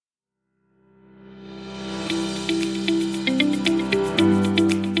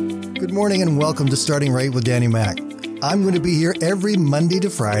Good morning and welcome to Starting Right with Danny Mac. I'm going to be here every Monday to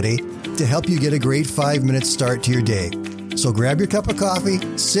Friday to help you get a great 5-minute start to your day. So grab your cup of coffee,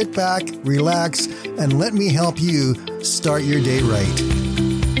 sit back, relax, and let me help you start your day right.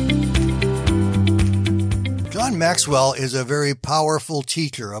 John Maxwell is a very powerful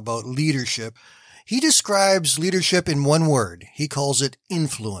teacher about leadership. He describes leadership in one word. He calls it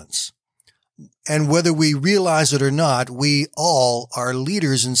influence. And whether we realize it or not, we all are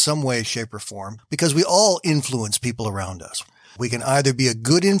leaders in some way, shape, or form because we all influence people around us. We can either be a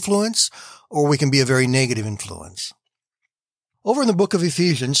good influence or we can be a very negative influence. Over in the book of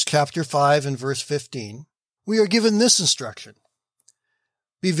Ephesians, chapter 5 and verse 15, we are given this instruction.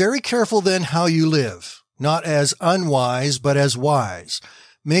 Be very careful then how you live, not as unwise, but as wise,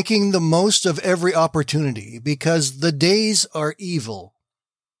 making the most of every opportunity because the days are evil.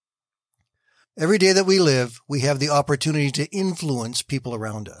 Every day that we live, we have the opportunity to influence people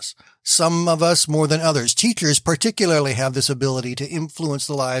around us. Some of us more than others. Teachers particularly have this ability to influence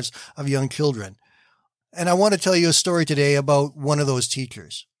the lives of young children. And I want to tell you a story today about one of those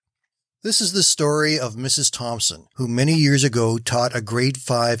teachers. This is the story of Mrs. Thompson, who many years ago taught a grade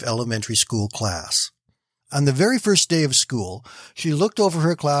 5 elementary school class. On the very first day of school, she looked over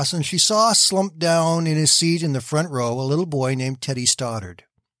her class and she saw slumped down in his seat in the front row a little boy named Teddy Stoddard.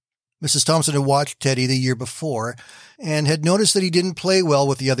 Mrs. Thompson had watched Teddy the year before and had noticed that he didn't play well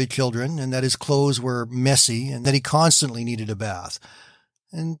with the other children and that his clothes were messy and that he constantly needed a bath.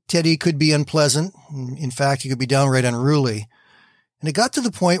 And Teddy could be unpleasant. In fact, he could be downright unruly. And it got to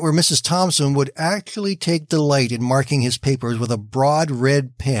the point where Mrs. Thompson would actually take delight in marking his papers with a broad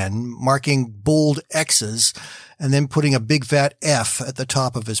red pen, marking bold X's, and then putting a big fat F at the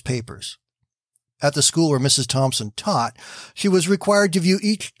top of his papers. At the school where Mrs. Thompson taught, she was required to view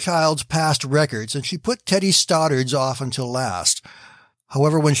each child's past records, and she put Teddy Stoddard's off until last.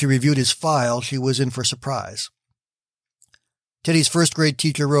 However, when she reviewed his file, she was in for a surprise. Teddy's first grade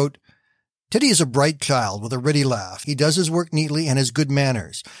teacher wrote, Teddy is a bright child with a ready laugh. He does his work neatly and has good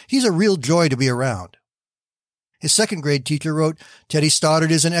manners. He's a real joy to be around. His second grade teacher wrote, Teddy Stoddard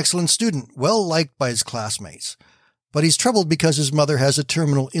is an excellent student, well liked by his classmates. But he's troubled because his mother has a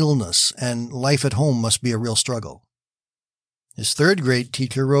terminal illness and life at home must be a real struggle. His third grade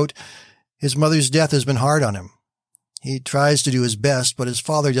teacher wrote, his mother's death has been hard on him. He tries to do his best, but his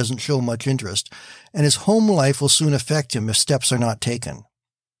father doesn't show much interest, and his home life will soon affect him if steps are not taken.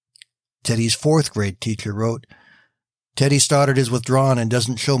 Teddy's fourth grade teacher wrote, Teddy Stoddard is withdrawn and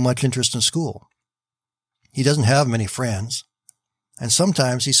doesn't show much interest in school. He doesn't have many friends, and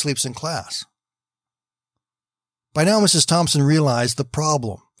sometimes he sleeps in class. By now, Mrs. Thompson realized the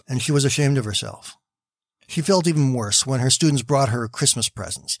problem, and she was ashamed of herself. She felt even worse when her students brought her Christmas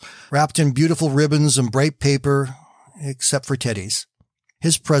presents, wrapped in beautiful ribbons and bright paper, except for Teddy's.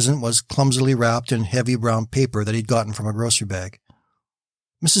 His present was clumsily wrapped in heavy brown paper that he'd gotten from a grocery bag.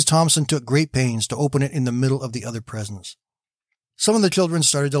 Mrs. Thompson took great pains to open it in the middle of the other presents. Some of the children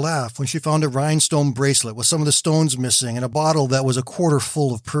started to laugh when she found a rhinestone bracelet with some of the stones missing and a bottle that was a quarter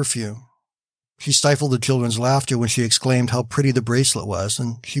full of perfume. She stifled the children's laughter when she exclaimed how pretty the bracelet was,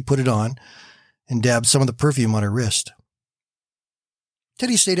 and she put it on and dabbed some of the perfume on her wrist.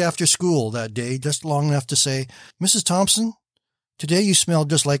 Teddy stayed after school that day just long enough to say, Mrs. Thompson, today you smell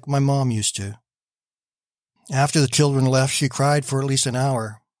just like my mom used to. After the children left, she cried for at least an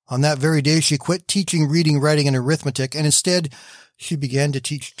hour. On that very day, she quit teaching reading, writing, and arithmetic, and instead, she began to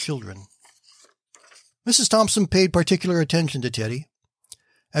teach children. Mrs. Thompson paid particular attention to Teddy.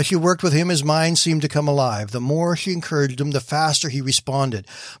 As she worked with him, his mind seemed to come alive. The more she encouraged him, the faster he responded.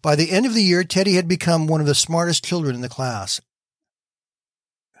 By the end of the year, Teddy had become one of the smartest children in the class.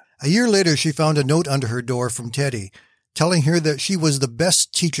 A year later, she found a note under her door from Teddy, telling her that she was the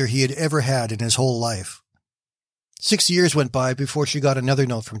best teacher he had ever had in his whole life. 6 years went by before she got another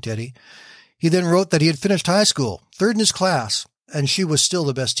note from Teddy. He then wrote that he had finished high school, third in his class, and she was still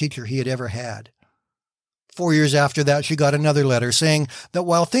the best teacher he had ever had. 4 years after that, she got another letter saying that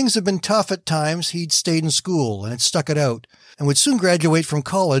while things had been tough at times, he'd stayed in school and had stuck it out and would soon graduate from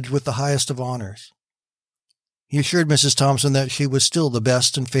college with the highest of honors. He assured Mrs. Thompson that she was still the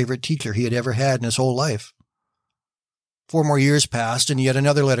best and favorite teacher he had ever had in his whole life. 4 more years passed and yet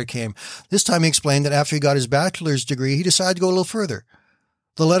another letter came. This time he explained that after he got his bachelor's degree, he decided to go a little further.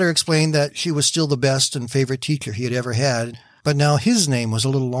 The letter explained that she was still the best and favorite teacher he had ever had, but now his name was a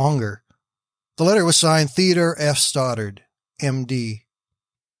little longer. The letter was signed Theodore F. Stoddard, M.D.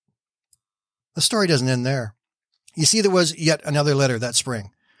 The story doesn't end there. You see, there was yet another letter that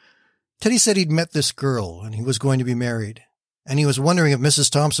spring. Teddy said he'd met this girl and he was going to be married. And he was wondering if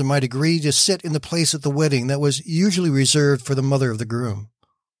Mrs. Thompson might agree to sit in the place at the wedding that was usually reserved for the mother of the groom.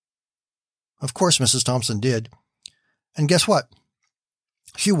 Of course, Mrs. Thompson did. And guess what?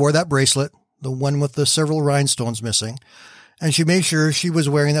 She wore that bracelet, the one with the several rhinestones missing, and she made sure she was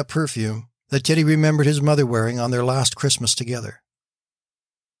wearing that perfume that Teddy remembered his mother wearing on their last Christmas together.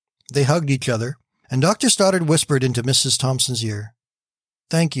 They hugged each other, and Dr. Stoddard whispered into Mrs. Thompson's ear,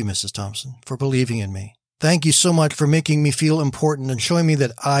 "Thank you, Mrs. Thompson, for believing in me. Thank you so much for making me feel important and showing me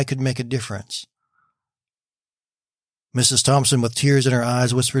that I could make a difference." Mrs. Thompson, with tears in her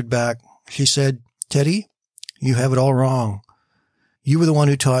eyes, whispered back. She said, "Teddy, you have it all wrong. You were the one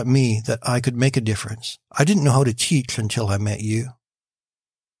who taught me that I could make a difference. I didn't know how to teach until I met you."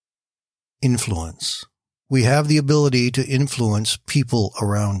 Influence. We have the ability to influence people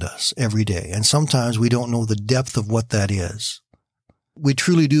around us every day, and sometimes we don't know the depth of what that is. We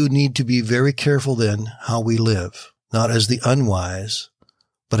truly do need to be very careful then how we live, not as the unwise,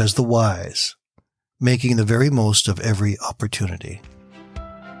 but as the wise, making the very most of every opportunity.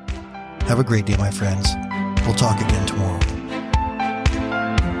 Have a great day, my friends. We'll talk again tomorrow.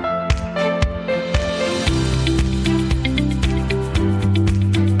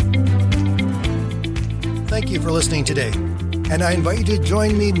 Thank you for listening today, and I invite you to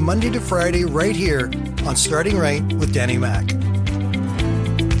join me Monday to Friday right here on Starting Right with Danny Mac.